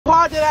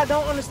part that I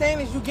don't understand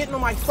is you getting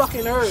on my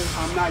fucking nerves.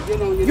 I'm not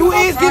getting on your nerves. You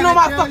is getting on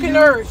my fucking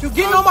nerves. You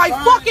getting on my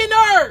fucking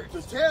nerves.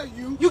 To tell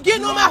you. You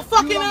getting on my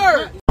fucking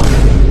nerves.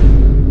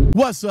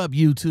 What's up,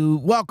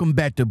 YouTube? Welcome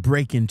back to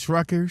Breaking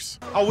Truckers.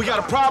 Oh, we got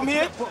a problem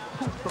here?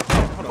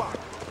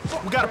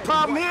 We got a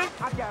problem here?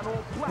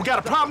 We got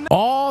a problem?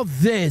 All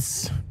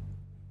this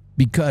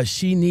because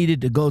she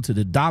needed to go to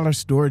the dollar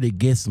store to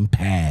get some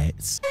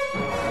pads.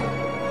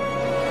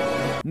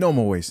 No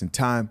more wasting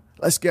time.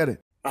 Let's get it.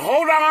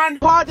 Hold on. The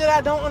part that I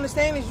don't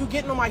understand is you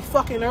getting on my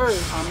fucking nerves.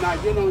 I'm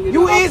not getting on your nerves.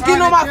 You is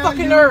getting on my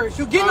fucking nerves.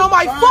 You getting on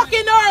my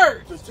fucking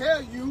nerves. To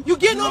tell you. You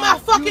getting on my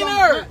fucking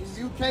nerves.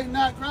 You can't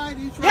not cry.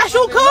 Yes,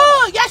 you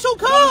could. Yes, you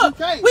could.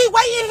 No, you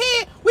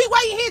We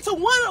waiting here till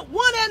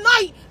one at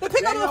night to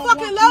pick up the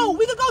fucking load.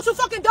 We could go to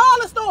fucking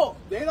dollar store.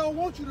 They don't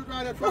want you to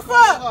drive that truck. The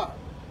fuck?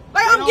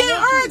 Like, I'm getting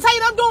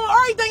irritated. I'm doing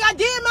everything. I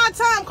did my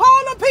time.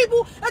 Call them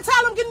people and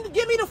tell them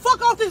get me the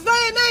fuck off this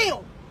van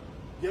now.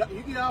 Yeah,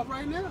 you get out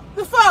right now.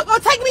 The fuck? Or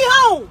take me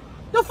home.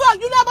 The fuck?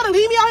 You not about to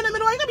leave me out in the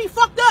middle? I ain't gonna be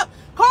fucked up.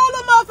 Call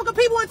them motherfucking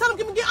people and tell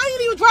them I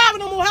ain't even driving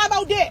no more. How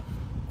about that?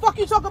 Fuck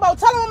you talking about?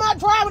 Tell them I'm not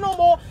driving no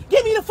more.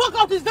 Get me the fuck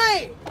off this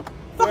van.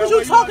 Fuck is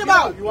you talking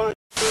about?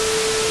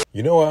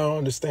 You know what I don't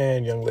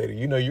understand, young lady?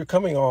 You know, you're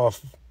coming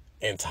off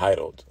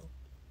entitled.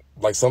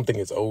 Like something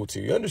is owed to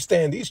you. You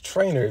understand these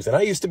trainers, and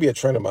I used to be a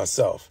trainer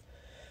myself.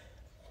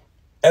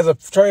 As a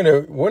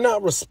trainer, we're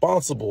not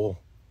responsible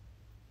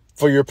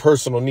for your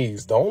personal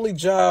needs. The only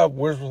job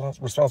we're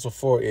responsible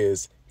for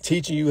is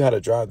teaching you how to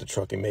drive the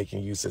truck and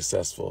making you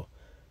successful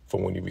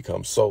for when you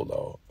become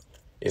solo.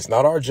 It's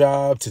not our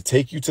job to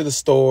take you to the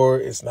store.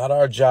 It's not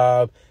our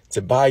job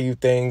to buy you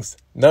things.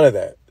 None of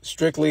that.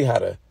 Strictly how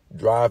to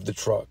drive the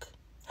truck,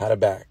 how to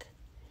back.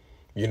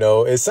 You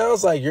know, it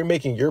sounds like you're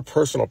making your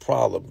personal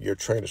problem your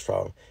trainer's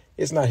problem.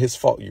 It's not his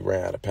fault you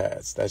ran out of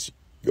pads. That's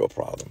your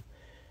problem.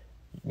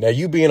 Now,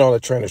 you being on a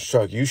trainer's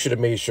truck, you should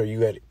have made sure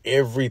you had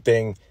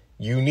everything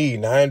you need.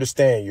 Now, I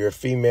understand you're a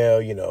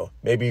female, you know,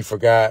 maybe you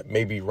forgot,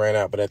 maybe you ran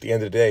out, but at the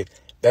end of the day,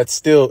 that's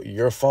still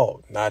your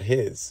fault, not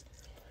his.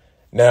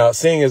 Now,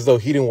 seeing as though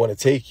he didn't want to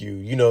take you,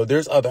 you know,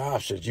 there's other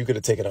options. You could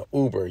have taken an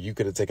Uber, you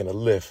could have taken a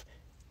Lyft,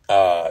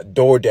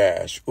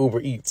 DoorDash,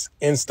 Uber Eats,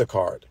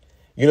 Instacart.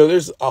 You know,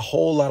 there's a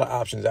whole lot of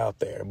options out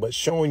there, but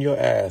showing your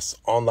ass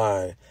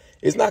online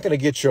is not going to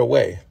get your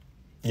way.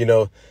 You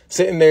know,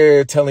 sitting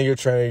there telling your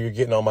trainer you're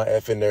getting on my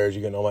effing nerves,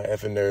 you're getting on my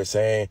effing nerves,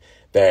 saying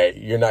that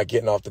you're not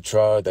getting off the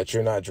truck, that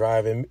you're not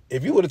driving.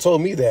 If you would have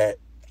told me that,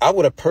 I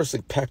would have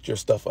personally packed your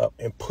stuff up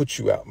and put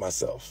you out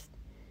myself,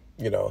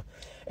 you know.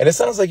 And it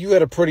sounds like you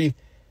had a pretty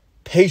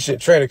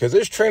patient trainer, because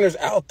there's trainers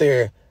out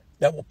there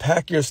that will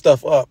pack your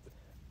stuff up,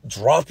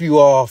 drop you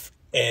off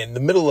in the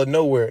middle of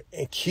nowhere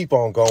and keep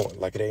on going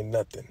like it ain't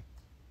nothing.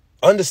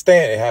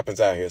 Understand it happens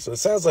out here. So it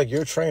sounds like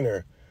your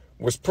trainer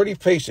was pretty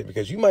patient,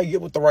 because you might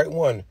get with the right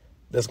one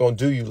that's going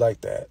to do you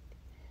like that.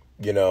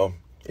 You know,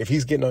 if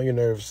he's getting on your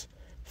nerves,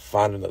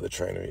 find another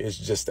trainer. It's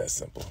just that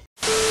simple.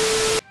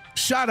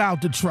 Shout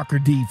out to Trucker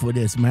D for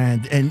this,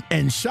 man.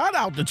 And shout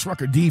out to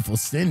Trucker D for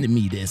sending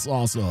me this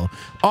also.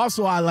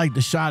 Also, I like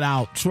to shout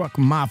out Truck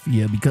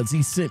Mafia, because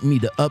he sent me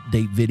the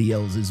update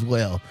videos as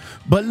well.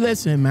 But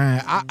listen,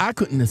 man, I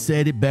couldn't have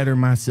said it better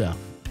myself.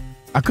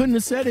 I couldn't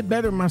have said it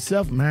better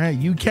myself,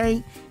 man. You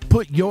can't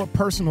put your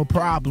personal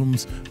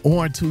problems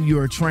onto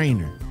your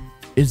trainer.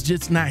 It's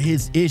just not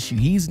his issue.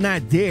 He's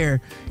not there.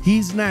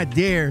 He's not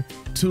there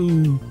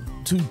to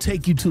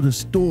take you to the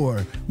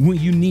store when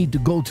you need to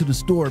go to the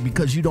store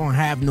because you don't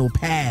have no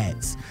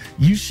pads.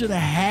 You should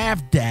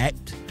have that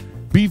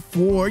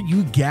before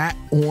you got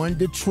on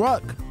the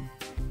truck.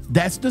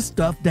 That's the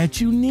stuff that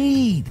you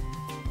need.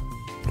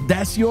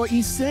 That's your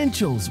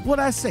essentials. What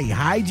I say,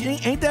 hygiene?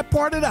 Ain't that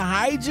part of the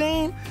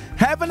hygiene?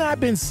 Haven't I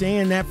been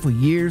saying that for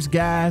years,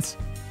 guys?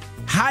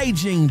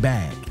 Hygiene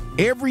bag.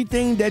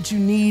 Everything that you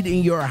need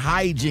in your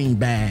hygiene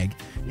bag.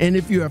 And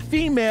if you're a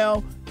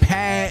female,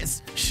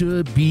 pads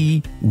should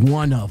be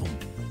one of them.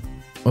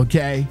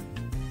 Okay?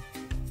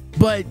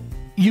 But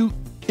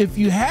if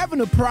you're having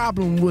a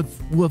problem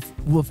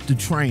with the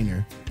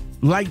trainer,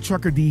 like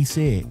Trucker D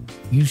said,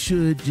 you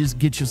should just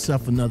get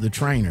yourself another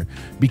trainer,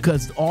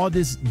 because all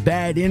this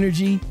bad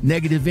energy,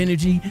 negative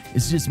energy,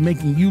 is just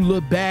making you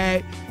look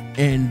bad,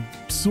 and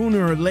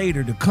sooner or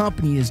later the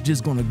company is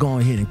just going to go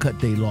ahead and cut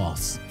their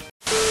loss.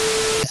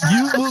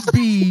 You will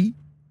be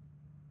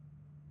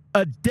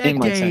a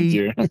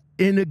decade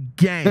in a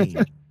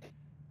game.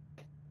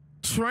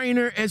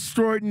 Trainer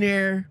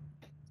extraordinaire,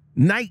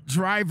 night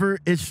driver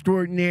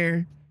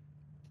extraordinaire,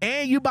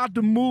 and you about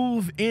to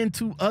move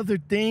into other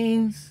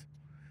things.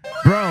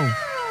 Bro,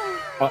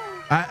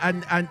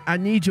 I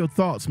need your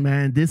thoughts,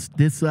 man. This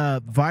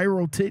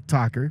viral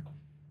TikToker,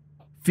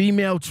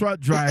 female truck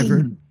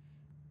driver,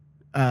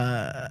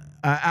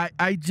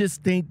 I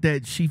just think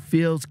that she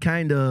feels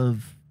kind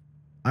of,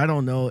 I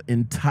don't know,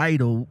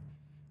 entitled,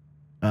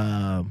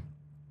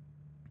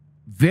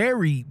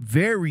 very,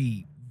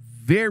 very,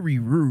 very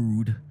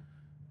rude,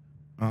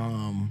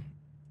 and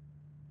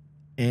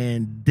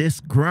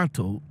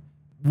disgruntled.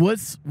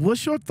 What's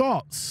your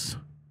thoughts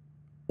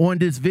on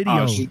this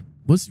video?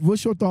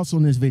 What's your thoughts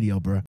on this video,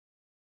 bro?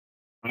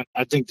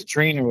 I think the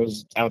trainer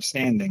was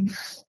outstanding.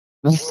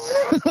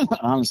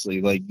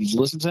 Honestly, like, did you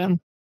listen to him?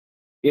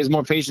 He has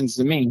more patience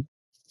than me.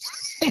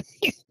 I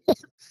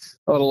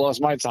would have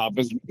lost my top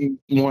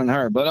more than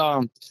her.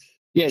 But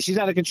yeah, she's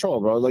out of control,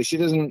 bro. Like,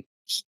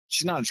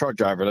 she's not a truck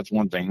driver. That's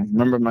one thing.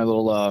 Remember my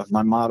little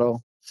my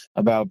motto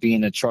about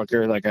being a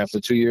trucker? Like, after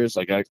 2 years,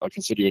 like, I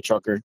consider you a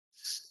trucker.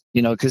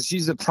 You know, because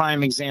she's a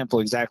prime example,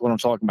 exactly what I'm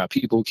talking about.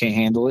 People who can't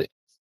handle it.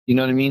 You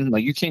know what I mean?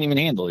 Like, you can't even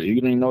handle it. You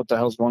don't even know what the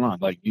hell's going on.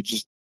 Like,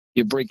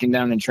 you're breaking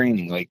down in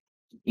training. Like,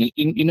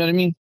 you know what I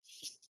mean?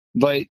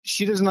 But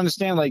she doesn't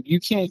understand. Like, you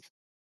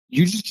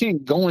just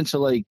can't go into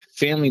like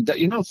Family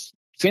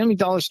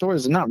Dollar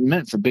stores are not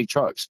meant for big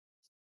trucks.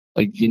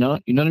 Like, you know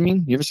what I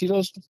mean? You ever see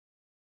those?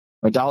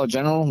 Or Dollar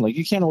General? Like,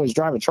 you can't always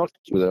drive a truck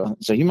through there.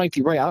 So you might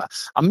be right.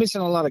 I'm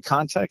missing a lot of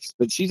context,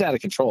 but she's out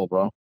of control,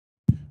 bro.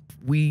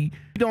 We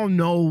don't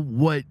know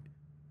what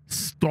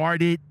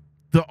started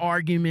the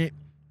argument.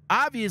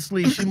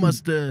 Obviously, she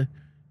must have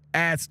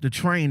asked the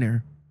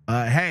trainer,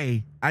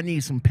 hey, I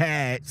need some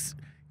pads.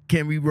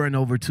 Can we run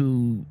over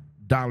to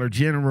Dollar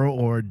General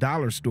or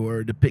Dollar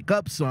Store to pick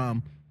up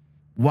some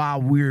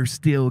while we're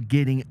still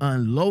getting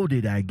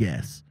unloaded, I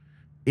guess.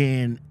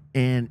 And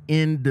in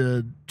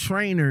the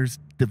trainer's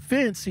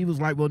defense, he was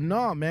like, well,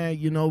 no, man,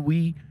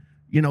 we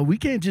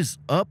can't just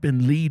up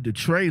and leave the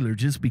trailer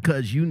just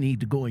because you need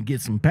to go and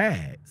get some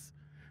pads.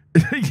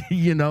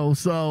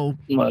 So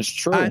that's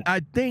true.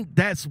 I think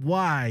that's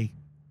why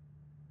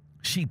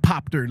she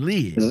popped her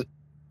lid.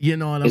 You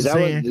know what I'm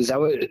saying? Is that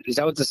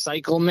what the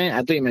cycle meant? I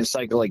think it meant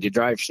cycle like your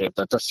drive shift.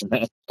 That doesn't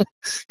mean,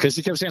 because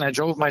she kept saying, I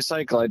drove my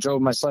cycle.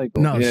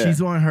 No, yeah.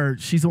 she's on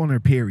her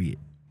period.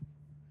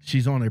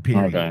 She's on her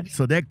period. Okay.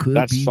 So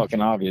that's be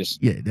fucking obvious.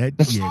 Yeah,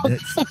 that's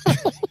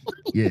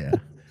yeah.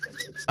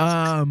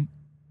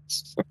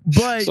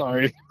 But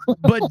sorry.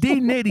 But D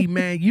Nitty,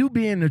 man, you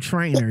being a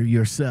trainer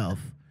yourself.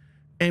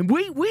 And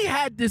we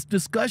had this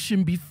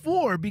discussion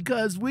before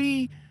because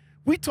we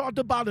talked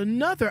about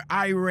another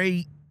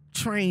irate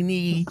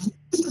trainee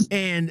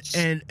and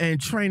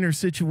trainer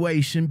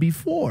situation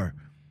before.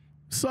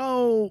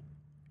 So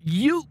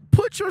you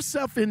put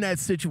yourself in that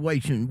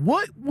situation.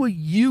 What would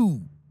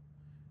you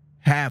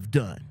have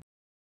done?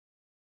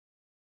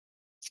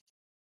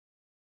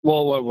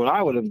 Well, what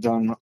I would have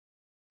done,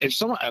 if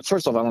someone,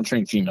 first off, I don't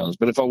train females,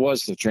 but if I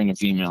was to train a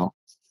female,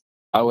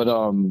 I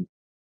would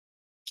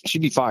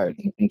she'd be fired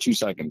in 2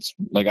 seconds.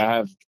 Like,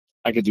 I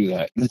could do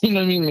that. You know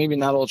what I mean? Maybe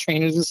not all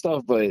trainers and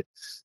stuff, but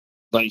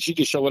like, she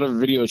could show whatever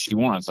video she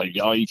wants. Like,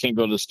 oh, you can't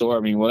go to the store. I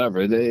mean,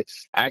 whatever. They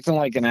acting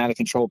like an out of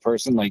control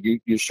person. Like,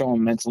 you're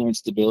showing mental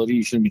instability.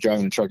 You shouldn't be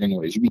driving a truck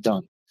anyways. You'd be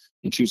done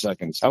in 2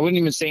 seconds. I wouldn't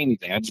even say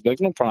anything. I'd just be like,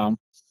 no problem.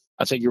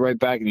 I'll take you right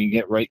back, and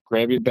you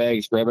grab your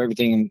bags, grab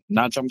everything, and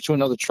not jump to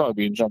another truck.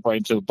 You jump right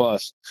into the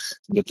bus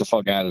and get the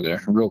fuck out of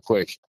there real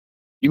quick.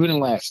 You wouldn't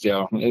last,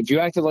 yo. If you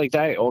acted like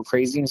that, all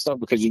crazy and stuff,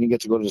 because you didn't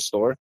get to go to the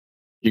store,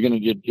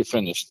 you're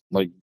finished.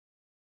 Like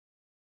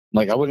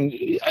I wouldn't.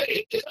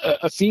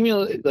 A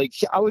female, like,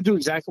 I would do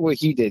exactly what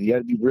he did. You got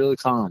to be really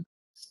calm.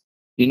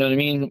 You know what I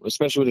mean?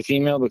 Especially with a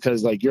female,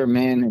 because like, you're a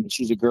man and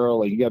she's a girl.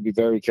 Like, you got to be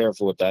very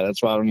careful with that.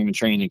 That's why I don't even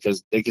train you,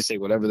 because they can say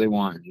whatever they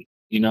want.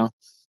 You know.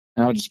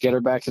 And I would just get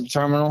her back to the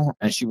terminal,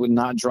 and she would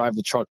not drive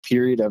the truck,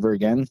 period, ever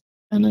again.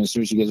 And then as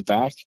soon as she gets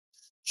back,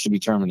 she'll be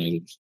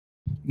terminated.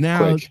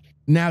 Now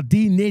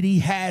D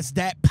Nitty has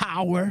that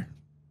power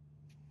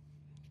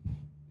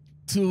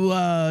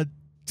to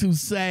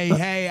say,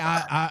 hey,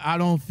 I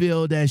don't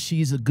feel that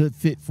she's a good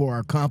fit for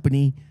our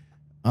company.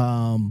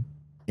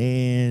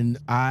 And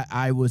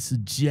I would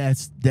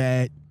suggest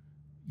that,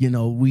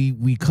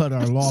 we cut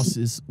our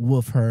losses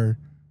with her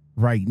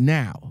right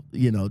now.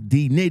 D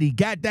Nitty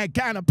got that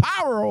kind of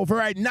power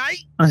over at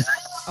night.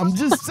 I'm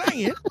just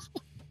saying.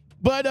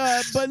 But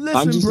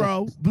listen,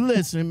 bro.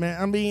 Listen,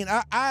 man. I mean,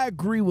 I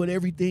agree with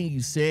everything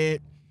you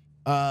said.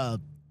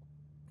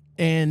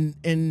 And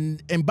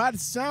by the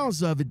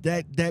sounds of it,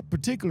 that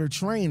particular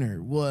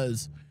trainer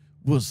was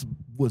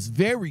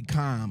very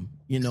calm,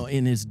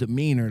 in his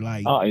demeanor.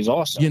 Like, oh, he's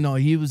awesome.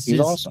 He was he's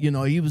just,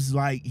 awesome. He was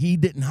like, he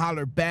didn't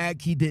holler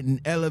back, he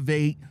didn't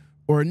elevate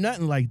or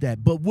nothing like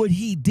that. But what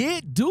he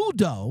did do,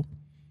 though,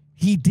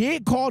 he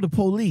did call the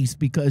police,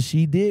 because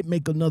she did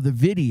make another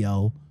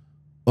video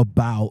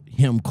about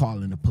him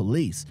calling the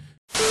police.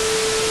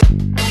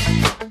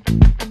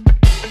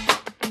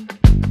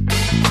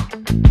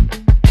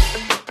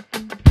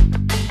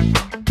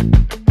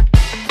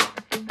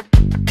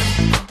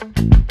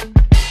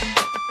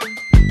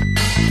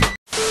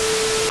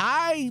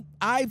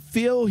 I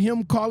feel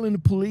him calling the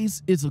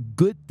police is a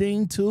good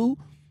thing too,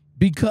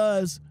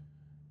 because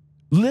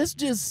let's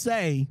just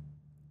say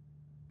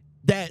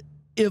that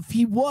if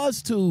he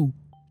was to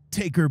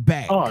take her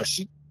back, oh,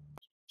 she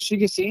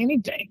could say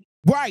anything.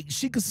 Right,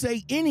 she could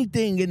say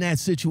anything in that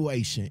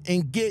situation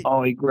and get.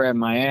 Oh, he grabbed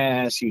my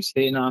ass. He was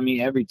hitting on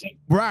me. Everything.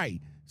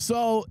 Right.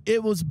 So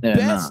it was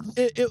best. Nah.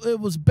 It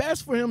was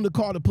best for him to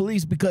call the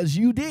police, because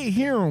you did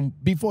hear him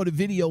before the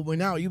video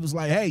went out. He was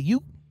like, "Hey,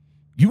 you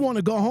want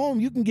to go home?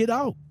 You can get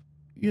out.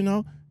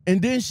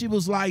 And then she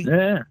was like,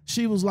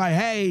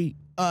 hey,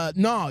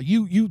 no,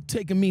 you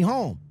taking me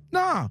home.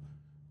 No.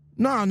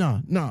 We're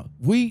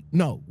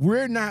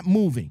not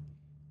moving.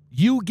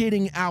 You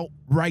getting out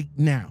right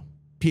now,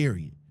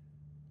 period.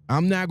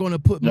 I'm not going to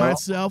put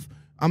myself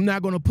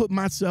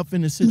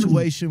in a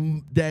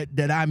situation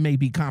that I may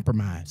be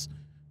compromised.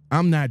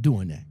 I'm not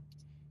doing that.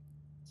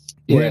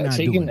 Yeah,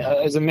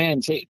 as a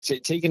man,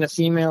 taking a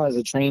female as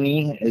a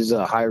trainee is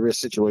a high risk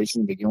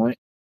situation to begin with.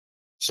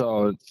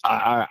 So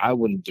I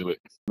wouldn't do it.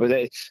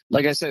 But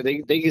like I said,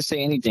 they can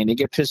say anything. They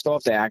get pissed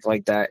off. They act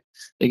like that.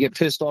 They get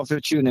pissed off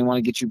at you and they want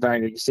to get you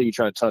back. They say you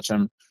try to touch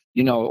them,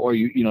 or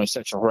you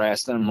sexual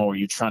harass them, or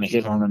you're trying to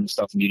hit on them and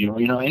stuff. And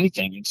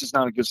anything. It's just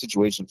not a good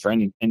situation for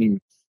any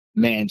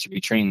man to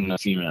be training a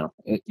female.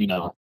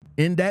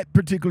 In that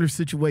particular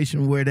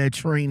situation where that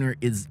trainer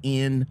is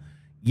in,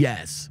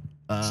 yes,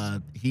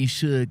 he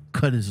should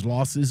cut his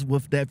losses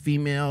with that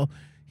female.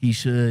 He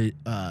should,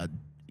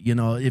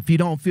 if you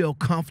don't feel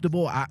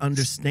comfortable, I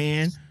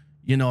understand,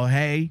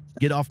 hey,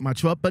 get off my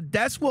truck. But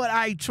that's what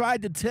I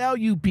tried to tell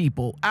you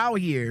people out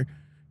here.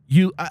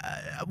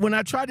 When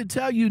I try to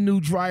tell you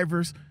new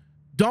drivers,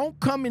 don't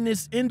come in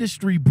this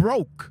industry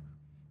broke.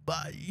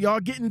 But y'all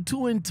getting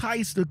too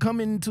enticed to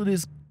come into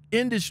this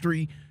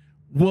industry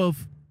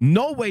with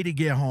no way to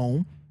get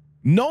home,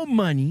 no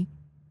money,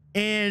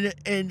 and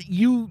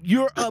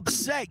you're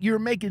upset. You're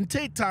making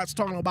TikToks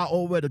talking about,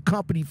 where the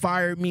company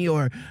fired me,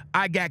 or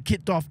I got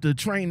kicked off the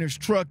trainer's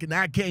truck and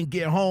I can't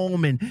get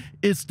home and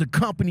it's the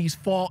company's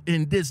fault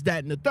and this,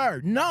 that, and the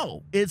third.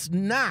 No, it's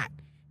not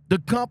the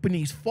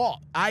company's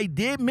fault. I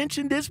did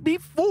mention this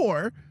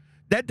before,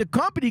 that the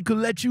company could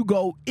let you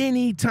go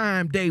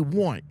anytime they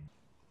want.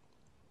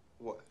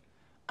 What?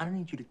 I don't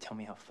need you to tell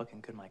me how fucking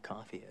good my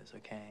coffee is,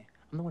 okay?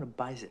 I'm the one who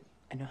buys it.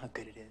 I know how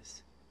good it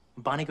is.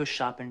 When Bonnie goes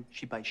shopping,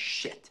 she buys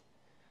shit.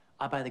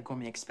 I buy the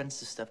gourmet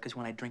expensive stuff because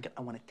when I drink it,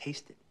 I want to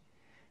taste it.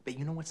 But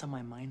you know what's on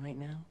my mind right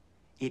now?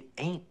 It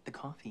ain't the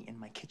coffee in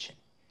my kitchen.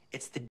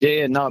 It's the...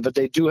 Yeah, no, but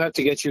they do have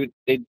to get you,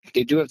 they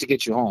do have to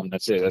get you home.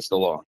 That's it. That's the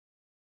law.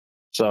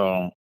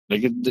 So they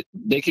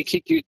could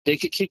kick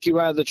you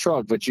out of the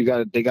truck, but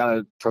they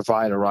gotta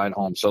provide a ride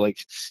home. So like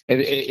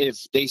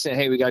if they say,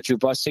 hey, we got you a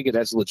bus ticket,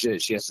 that's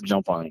legit. She has to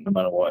jump on it no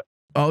matter what.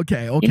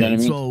 Okay. You know what I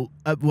mean? So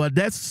well,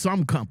 that's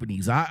some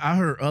companies. I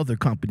heard other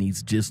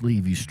companies just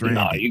leave you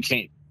stranded. No, you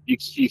can't.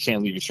 You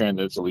can't leave you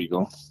stranded. It's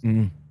illegal.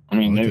 Mm. I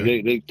mean,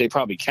 they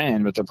probably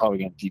can, but they're probably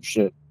gonna deep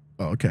shit.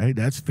 Okay,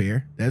 that's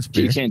fair. That's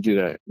fair. You can't do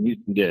that. You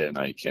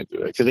can't do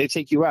that because they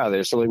take you out of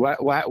there. So like,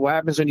 what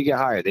happens when you get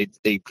hired?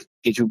 They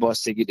get you a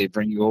bus ticket, they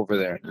bring you over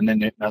there, and then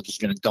they're not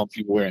just gonna dump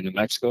you where in New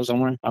Mexico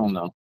somewhere. I don't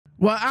know.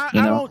 Well, I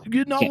don't.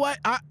 You know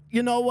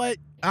what?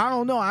 I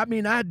don't know. I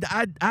mean, I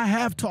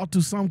have talked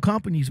to some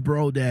companies,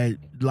 bro, that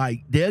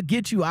like they'll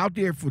get you out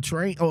there for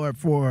train or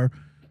for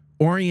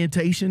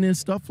orientation and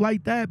stuff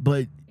like that,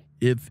 but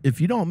if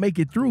you don't make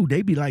it through,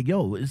 they be like,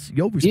 yo, it's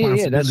your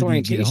responsibility. Yeah, that's to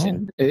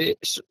orientation. get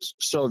home.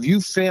 So if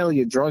you fail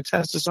your drug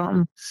test or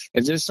something,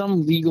 if there's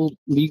some legal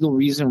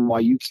reason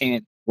why you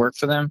can't work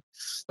for them,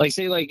 like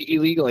say like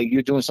illegal, like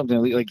you're doing something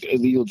like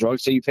illegal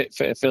drugs, say you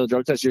fail a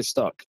drug test, you're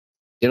stuck.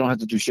 They don't have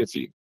to do shit for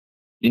you.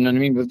 You know what I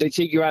mean? But if they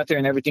take you out there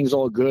and everything's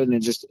all good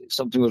and just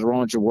something was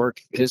wrong with your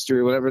work history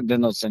or whatever, then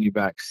they'll send you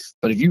back.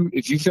 But if you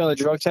fail a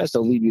drug test,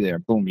 they'll leave you there.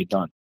 Boom, you're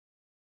done.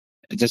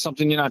 Is there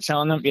something you're not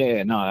telling them?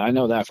 Yeah, no, I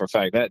know that for a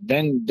fact. That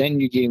then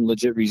you gave them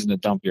legit reason to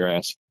dump your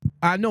ass.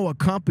 I know a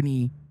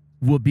company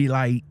would be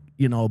like,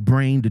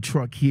 bring the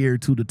truck here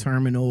to the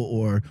terminal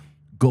or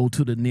go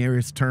to the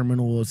nearest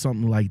terminal or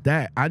something like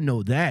that. I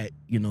know that,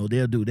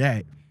 they'll do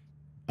that.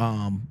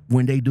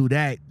 When they do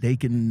that, they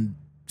can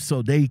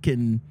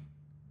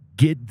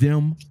get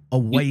them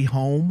away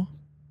home.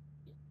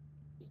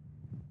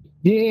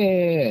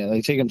 Yeah,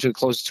 like take them to a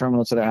close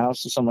terminal to their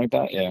house or something like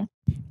that. Yeah.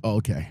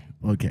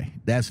 Okay,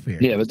 that's fair.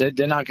 Yeah, but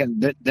they're not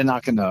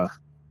gonna.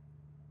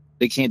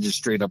 They can't just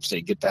straight up say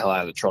get the hell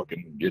out of the truck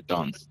and you're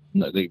done.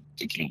 No, they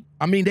can't.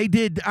 I mean, they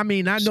did. I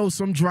mean, I know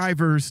some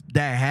drivers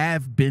that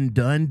have been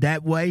done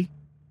that way,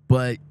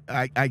 but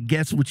I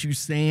guess what you're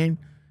saying,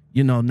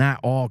 not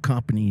all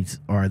companies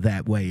are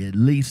that way. At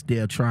least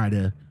they'll try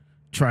to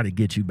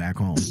get you back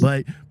home.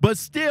 But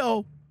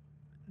still,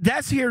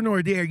 that's here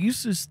nor there. You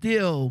should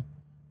still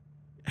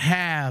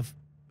have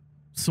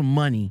some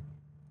money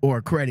or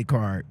a credit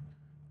card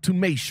to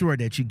make sure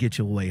that you get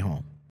your way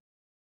home.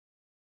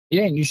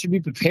 Yeah, and you should be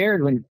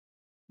prepared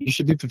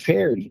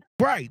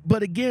Right.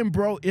 But again,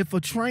 bro, if a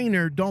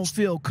trainer don't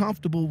feel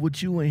comfortable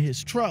with you in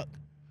his truck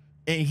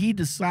and he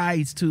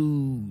decides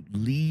to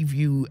leave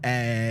you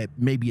at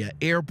maybe an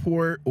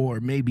airport or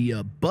maybe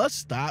a bus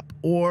stop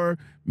or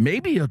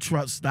maybe a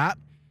truck stop,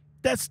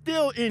 that's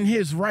still in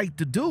his right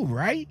to do,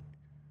 right?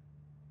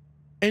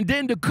 And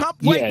then the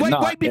company,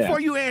 wait before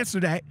you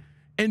answer that.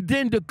 And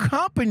then the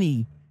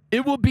company,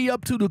 it will be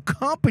up to the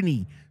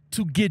company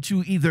to get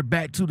you either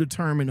back to the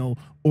terminal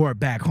or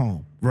back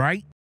home,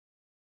 right?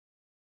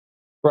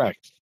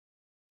 Correct.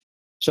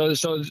 So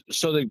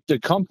the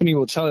company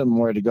will tell them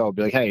where to go.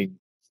 Be like, hey,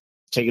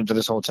 take him to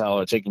this hotel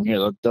or take him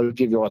here. They'll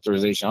give you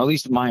authorization. At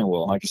least mine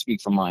will. I can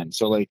speak for mine.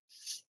 So like,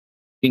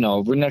 you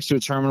know, we're next to a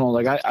terminal.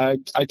 Like I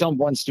dumped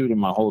one student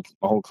my whole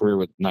career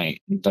with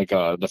Knight. Like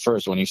the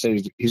first one, he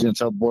said he's gonna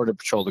tell Border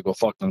Patrol to go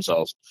fuck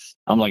themselves.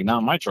 I'm like,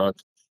 not my truck.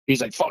 He's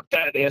like, fuck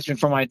that. They asked me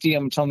for my ID.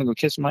 I'm telling them to go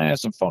kiss my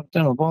ass and fuck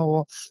them. Blah, blah,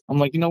 blah. I'm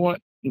like, you know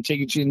what? I'm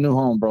taking you to your new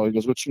home, bro. He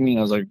goes, what you mean?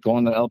 I was like,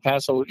 going to El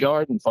Paso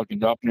yard and fucking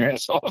dropping your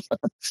ass off.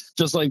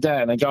 Just like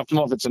that. And I dropped him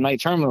off at the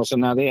Knight terminal, so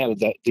now they had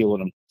to deal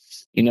with him.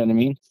 You know what I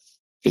mean?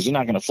 Because you're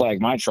not going to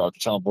flag my truck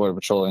and tell Border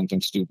Patrol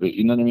anything stupid.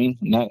 You know what I mean?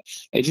 And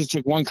it just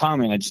took one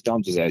comment. I just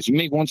dumped his ass. You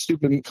make one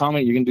stupid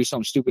comment, you're going to do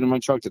something stupid in my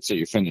truck, that's it.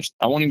 You're finished.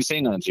 I won't even say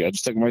nothing to you. I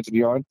just took him right to the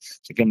yard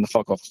to get him the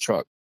fuck off the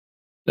truck.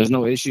 There's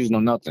no issues, no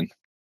nothing.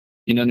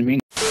 You know what I mean?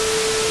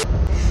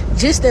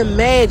 Just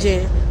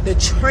imagine the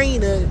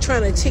trainer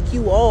trying to tick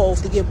you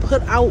off to get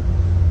put out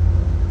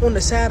on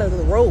the side of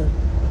the road.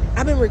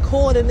 I've been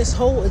recording this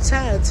whole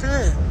entire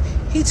time.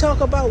 He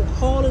talk about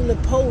calling the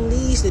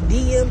police. The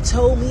DM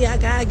told me I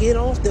gotta get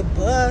off the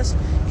bus.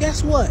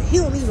 Guess what? He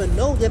don't even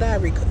know that I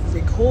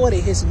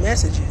recorded his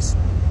messages.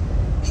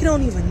 He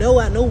don't even know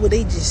I know what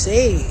they just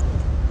said.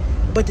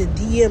 But the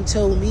DM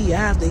told me I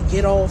have to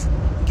get off.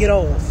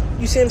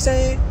 You see what I'm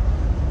saying?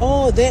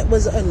 All that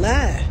was a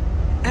lie.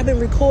 I've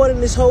been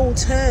recording this whole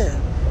time.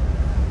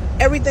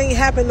 Everything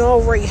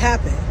already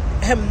happened.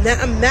 I'm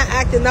not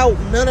acting out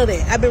none of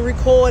that. I've been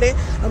recording.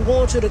 I'm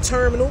going to the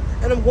terminal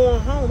and I'm going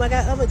home. I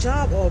got other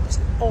job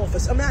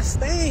office. I'm not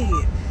staying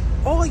here.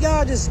 All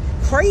y'all just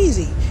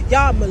crazy.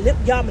 Y'all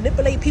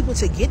manipulate people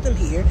to get them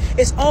here.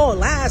 It's all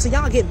lies, and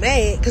y'all get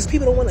mad because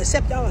people don't want to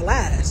accept y'all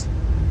lies.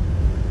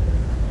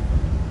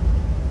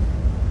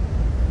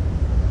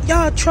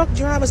 Y'all truck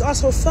drivers are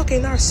so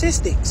fucking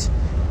narcissists,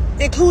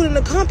 including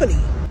the company.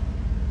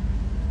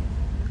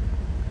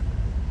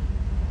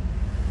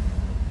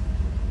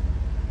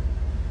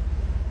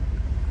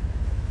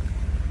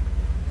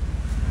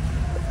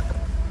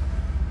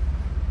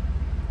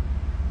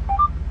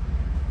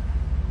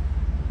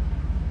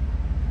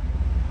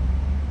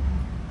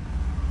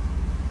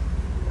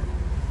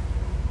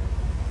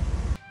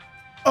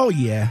 Oh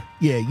yeah,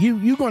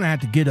 you're gonna have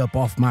to get up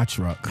off my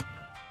truck.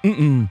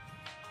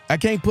 I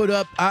can't put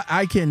up.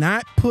 I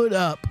cannot put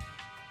up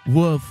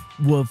with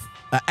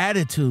an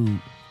attitude.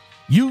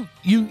 You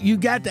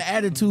got the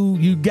attitude.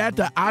 You got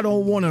the I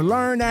don't want to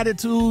learn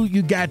attitude.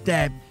 You got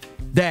that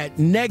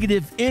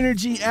negative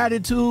energy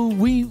attitude.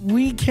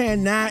 We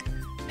cannot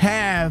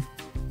have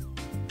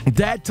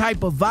that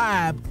type of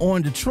vibe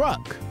on the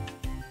truck.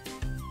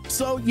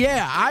 So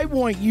yeah, I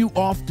want you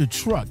off the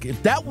truck.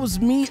 If that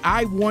was me,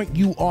 I want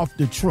you off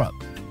the truck.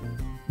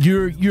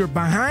 You're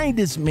behind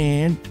this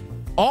man,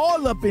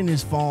 all up in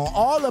his phone,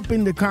 all up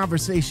in the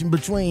conversation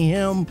between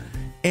him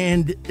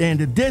and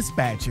the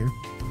dispatcher,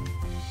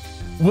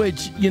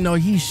 which, you know,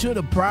 he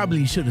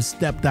probably should have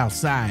stepped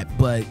outside,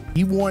 but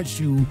he wants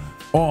you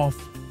off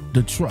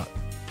the truck.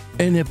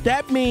 And if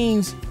that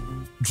means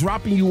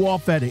dropping you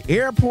off at an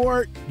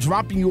airport,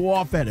 dropping you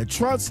off at a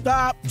truck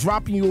stop,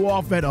 dropping you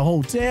off at a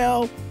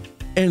hotel,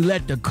 and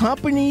let the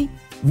company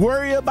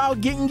worry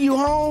about getting you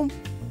home,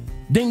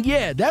 then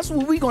yeah, that's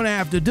what we're gonna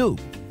have to do.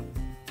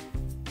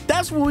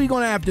 That's what we're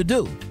gonna have to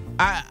do.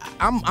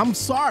 I'm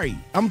sorry,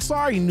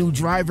 new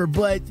driver,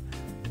 but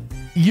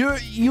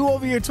you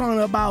over here talking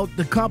about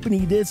the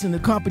company this and the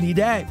company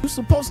that. You're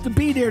supposed to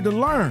be there to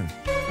learn.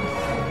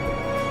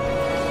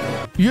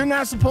 You're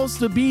not supposed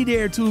to be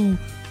there to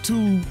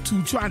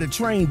try to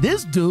train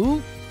this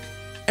dude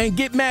and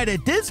get mad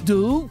at this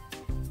dude.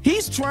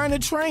 He's trying to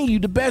train you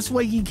the best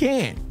way he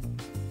can.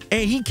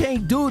 And he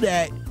can't do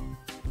that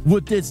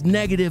with this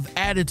negative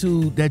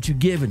attitude that you're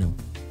giving him.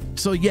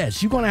 So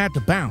yes, you're gonna have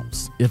to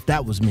bounce if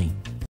that was me.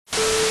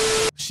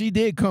 She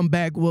did come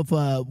back with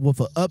an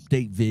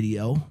update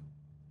video.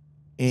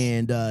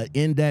 And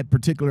in that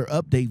particular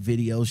update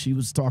video, she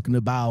was talking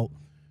about,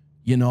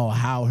 you know,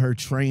 how her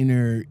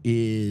trainer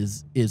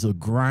is a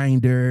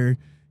grinder.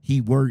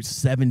 He works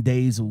 7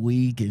 days a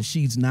week, and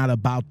she's not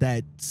about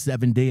that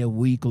 7 day a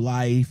week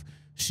life.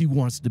 She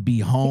wants to be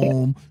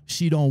home.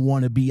 She don't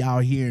want to be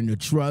out here in the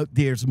truck.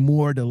 There's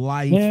more to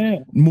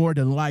life, more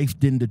to life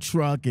than the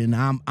truck. And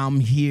I'm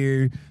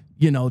here,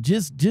 you know,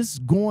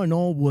 just going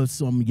on with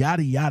some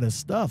yada yada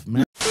stuff,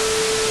 man.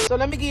 So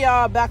let me give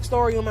y'all a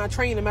backstory on my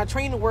trainer. My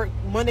trainer worked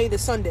Monday to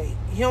Sunday.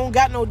 He don't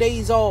got no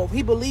days off.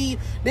 He believe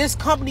this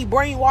company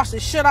brainwashed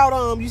the shit out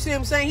of him. You see what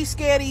I'm saying? He's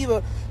scared to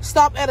even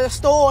stop at a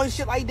store and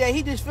shit like that.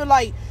 He just feel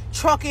like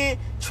trucking,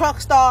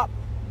 truck stop,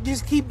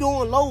 just keep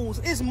doing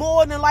loads. It's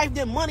more than life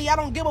than money. I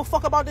don't give a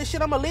fuck about this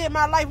shit. I'm gonna live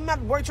my life. I'm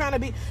not work trying to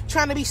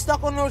be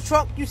stuck on no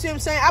truck. You see what I'm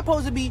saying? I'm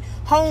supposed to be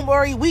home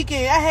every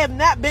weekend. I have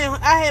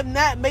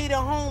not made it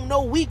home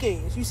no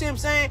weekends. You see what I'm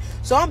saying?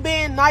 So I'm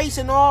being nice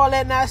and all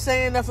that, not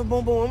saying nothing,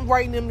 boom boom. I'm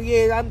writing them,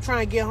 yeah, I'm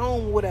trying to get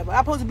home or whatever.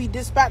 I'm supposed to be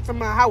dispatched from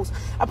my house.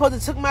 I'm supposed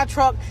to took my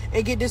truck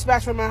and get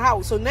dispatched from my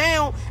house. So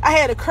now I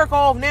had to kirk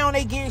off. Now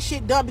they getting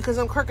shit done because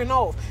I'm kirking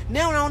off.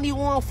 Now I don't even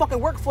want to fucking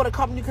work for the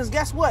company because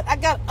guess what? I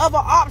got other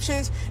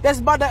options that's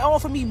about to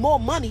offer me more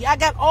money. I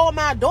got all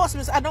my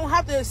endorsements. I don't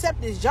have to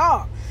accept this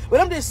job. But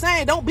I'm just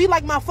saying, don't be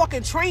like my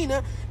fucking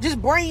trainer,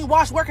 just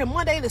brainwash working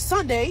Monday to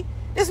Sunday.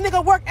 This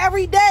nigga work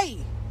every day.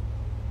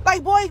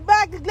 Like, boy,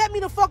 back, let me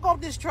the fuck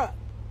off this truck.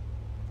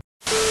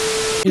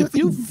 If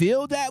you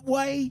feel that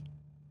way,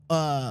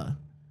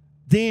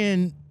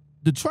 then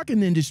the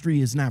trucking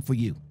industry is not for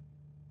you.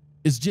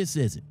 It just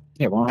isn't.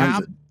 Yeah,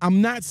 100.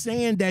 I'm not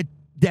saying that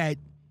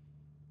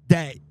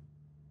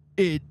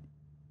it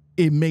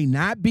may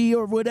not be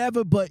or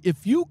whatever, but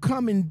if you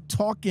come and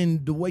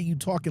talking the way you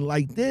talking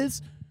like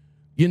this,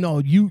 you know,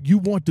 you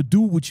want to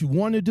do what you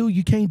want to do,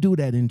 you can't do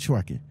that in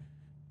trucking.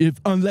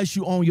 Unless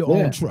you own your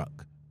own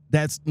truck.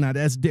 That's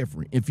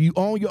different. If you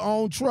own your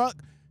own truck,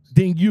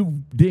 then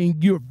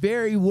you're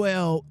very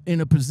well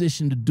in a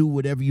position to do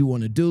whatever you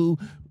want to do,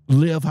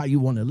 live how you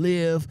want to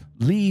live,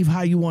 leave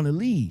how you want to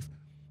leave.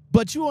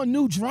 But you're a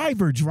new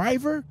driver.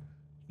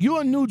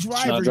 You're a new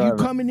driver. You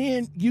coming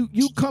in,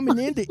 you coming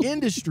in the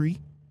industry.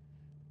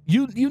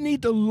 You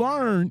need to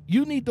learn.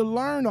 You need to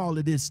learn all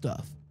of this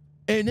stuff.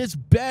 And it's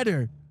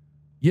better.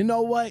 You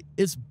know what?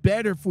 It's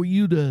better for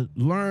you to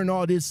learn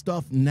all this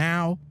stuff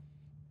now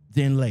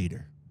than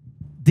later.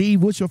 D,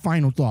 what's your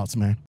final thoughts,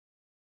 man?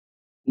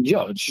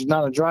 Yo, she's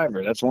not a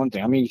driver. That's one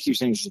thing. I mean, you keep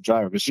saying she's a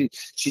driver, but she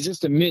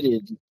just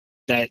admitted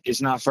that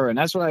it's not for her. And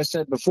that's what I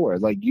said before.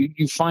 Like,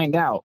 you find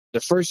out. The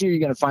first year, you're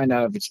going to find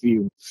out if it's for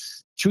you.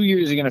 2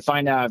 years, you're going to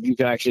find out if you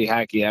can actually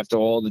hack it after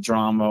all the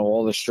drama,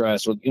 all the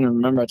stress. Well, you know,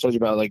 remember I told you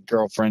about, like,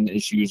 girlfriend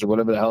issues or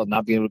whatever the hell,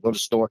 not being able to go to the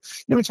store.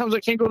 You know how many times I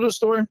can't go to the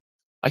store?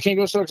 I can't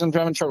go to the store because I'm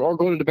driving a truck, or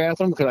go to the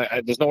bathroom because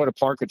there's nowhere to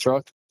park a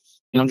truck.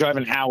 You know, I'm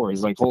driving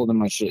hours, like, holding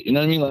my shit. You know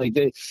what I mean?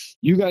 Like,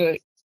 you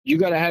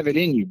gotta have it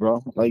in you,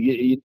 bro. Like,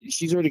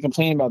 she's already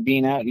complaining about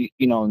being out,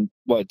 you know,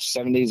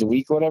 7 days a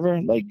week or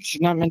whatever. Like,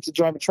 she's not meant to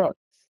drive a truck.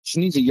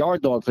 She needs a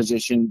yard dog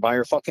position by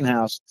her fucking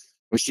house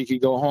where she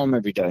could go home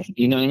every day.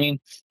 You know what I mean?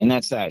 And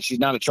that's that. She's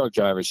not a truck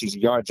driver. She's a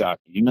yard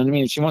jockey. You know what I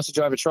mean? If she wants to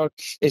drive a truck,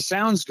 it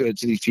sounds good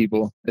to these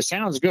people. It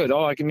sounds good.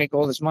 Oh, I can make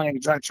all this money. I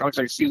can drive trucks.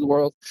 I can see the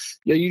world.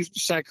 Yeah, you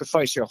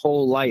sacrifice your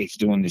whole life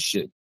doing this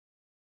shit.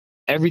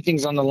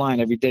 Everything's on the line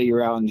every day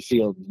you're out in the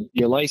field.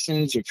 Your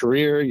license, your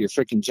career, your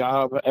freaking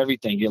job,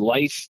 everything, your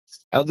life,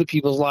 other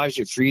people's lives,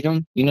 your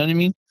freedom. You know what I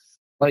mean?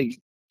 Like,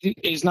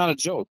 it's not a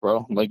joke,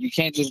 bro. Like, you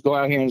can't just go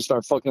out here and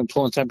start fucking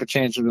pulling temper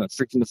tantrums and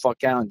freaking the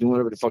fuck out and doing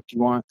whatever the fuck you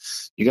want.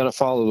 You got to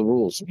follow the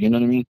rules. You know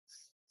what I mean?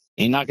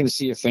 And you're not going to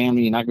see your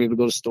family. You're not going to be able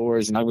to go to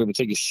stores. You're not going to be able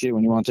to take a shit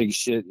when you want to take a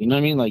shit. You know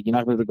what I mean? Like, you're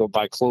not going to be able to go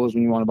buy clothes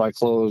when you want to buy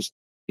clothes.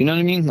 You know what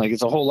I mean? Like,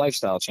 it's a whole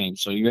lifestyle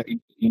change. So, you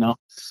know,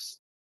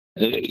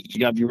 you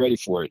got to be ready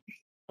for it.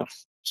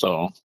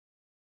 So,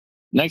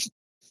 next.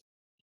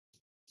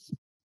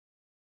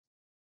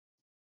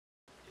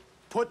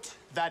 Put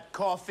that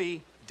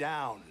coffee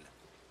down.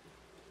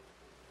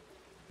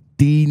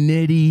 D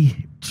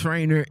Nitty,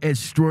 trainer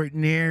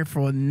extraordinaire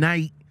for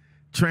Night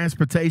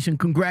Transportation.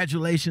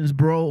 Congratulations,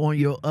 bro, on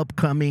your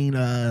upcoming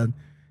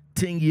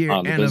 10-year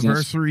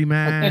anniversary,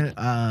 man.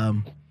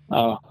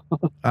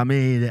 I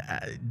mean,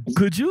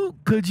 could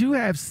you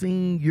have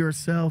seen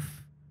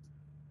yourself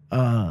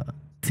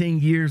 10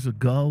 years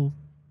ago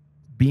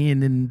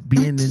being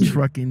in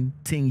trucking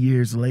 10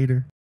 years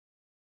later?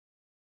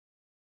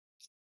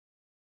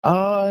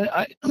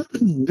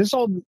 This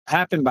all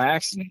happened by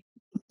accident.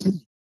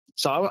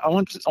 So I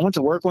went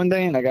to work one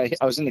day and I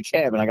was in the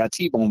cab and I got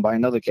T-boned by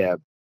another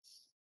cab,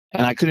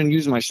 and I couldn't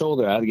use my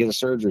shoulder. I had to get a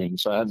surgery, and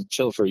so I had to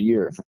chill for a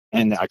year,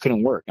 and I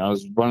couldn't work. I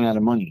was running out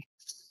of money,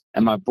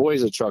 and my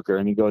boy's a trucker,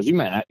 and he goes, "You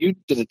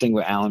did a thing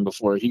with Alan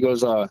before." He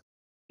goes,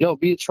 "Yo,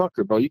 be a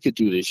trucker, bro. You could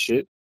do this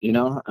shit." You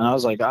know? And I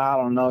was like, I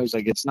don't know. He's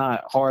like, it's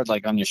not hard,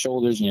 like, on your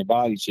shoulders and your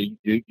body, so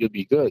you'll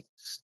be good.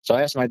 So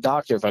I asked my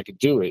doctor if I could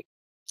do it.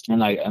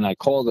 And I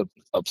called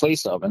a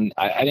place up, and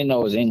I didn't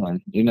know it was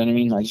England. You know what I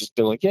mean?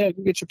 They're like, yeah,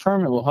 go get your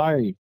permit. We'll hire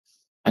you.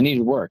 I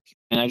needed work.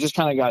 And I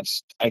kind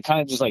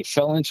of just like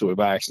fell into it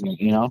by accident,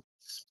 you know?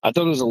 I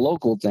thought it was a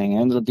local thing. It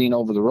ended up being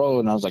over the road,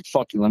 and I was like,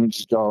 fuck you, let me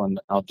just go and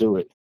I'll do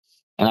it.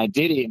 And I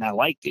did it, and I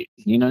liked it.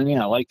 You know what I mean?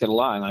 I liked it a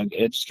lot. And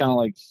it just kind of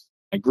like,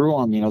 it grew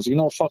on me. And I was like, you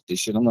know, fuck this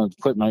shit. I'm going to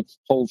quit my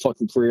whole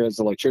fucking career as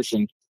an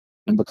electrician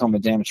and become a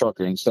damn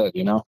trucker instead,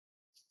 you know?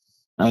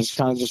 And I just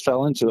kind of just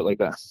fell into it like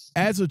that.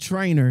 As a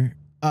trainer,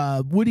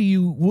 what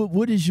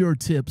is your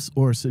tips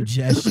or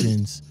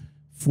suggestions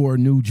for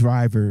new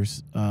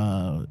drivers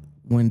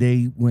when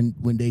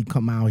they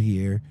come out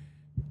here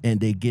and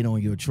they get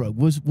on your truck?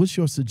 What's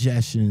your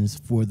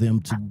suggestions for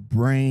them to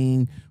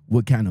bring?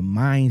 What kind of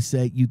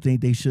mindset you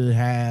think they should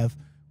have?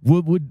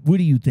 What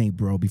do you think,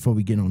 bro, before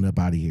we get on up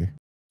out of here?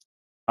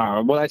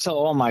 What I tell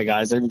all my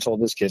guys, I even told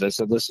this kid, I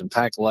said, listen,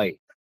 pack light.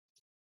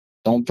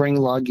 Don't bring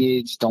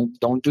luggage. Don't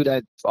do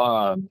that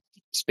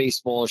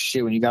Spaceball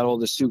shit when you got all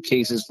the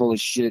suitcases full of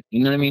shit.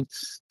 You know what I mean?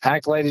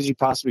 Pack light as you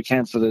possibly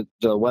can for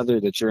the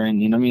weather that you're in.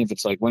 You know what I mean? If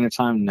it's like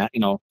wintertime, you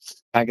know,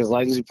 pack as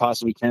light as you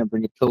possibly can.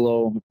 Bring a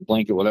pillow,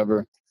 blanket,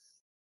 whatever,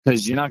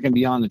 because you're not going to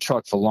be on the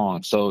truck for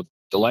long. So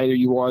the lighter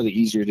you are, the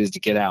easier it is to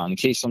get out. In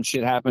case some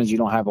shit happens, you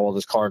don't have all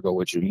this cargo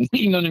with you.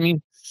 You know what I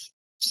mean?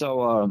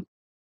 So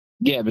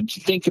Yeah, but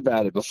think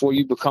about it before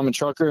you become a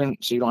trucker, and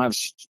so you don't have,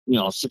 you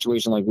know, a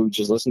situation like we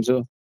just listened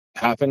to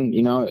happen.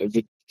 You know,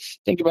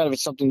 think about if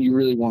it's something you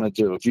really want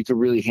to do, if you could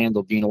really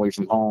handle being away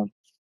from home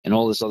and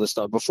all this other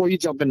stuff before you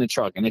jump in the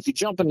truck. And if you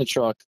jump in the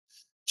truck,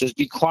 just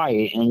be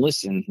quiet and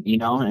listen, you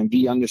know, and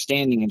be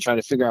understanding and try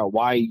to figure out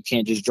why you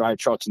can't just drive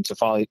trucks into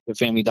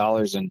Family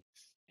Dollars and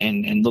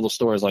little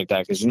stores like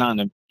that, because you're not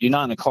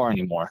in a car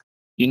anymore.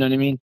 You know what I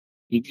mean?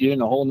 You're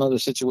in a whole nother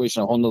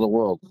situation, a whole nother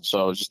world.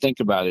 So just think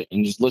about it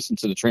and just listen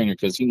to the trainer,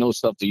 because he knows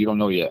stuff that you don't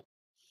know yet.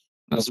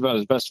 That's about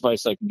his best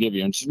advice I can give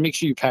you. And just make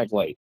sure you pack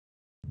light.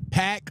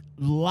 Pack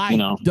light. You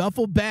know?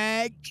 Duffel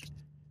bag,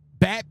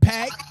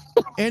 backpack,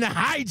 and a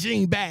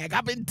hygiene bag.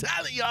 I've been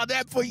telling y'all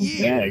that for years.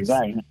 Yeah,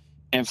 exactly.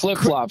 And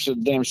flip-flops at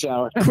the damn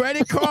shower.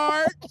 Credit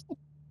card,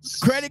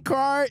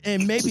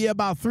 and maybe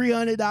about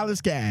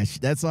 $300 cash.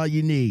 That's all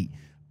you need.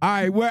 All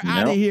right, we're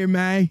out of here,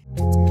 man.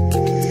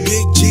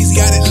 Big G's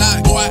got it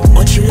locked, boy.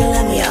 Want you to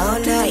love me all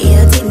night,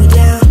 yeah, take me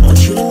down.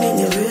 Want you to make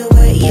me real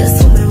wet, yeah,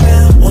 swim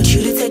around. Want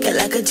you to take it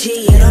like a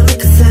G, yeah, don't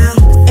make a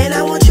sound. And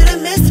I want you to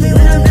miss me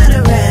when I'm not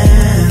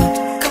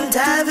around. Come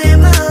dive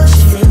in my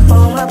ocean, sip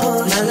on my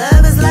potion. My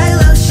love is like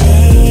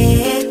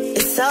lotion.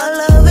 It's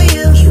all over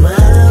you, you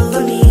all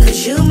over me.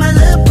 Cause you my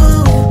little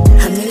boo.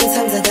 How many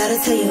times I gotta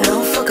tell you,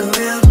 don't fuck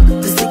around.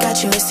 Cause they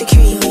got you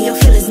insecure, you in your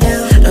feelings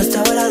now. Don't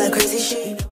start with all that crazy shit.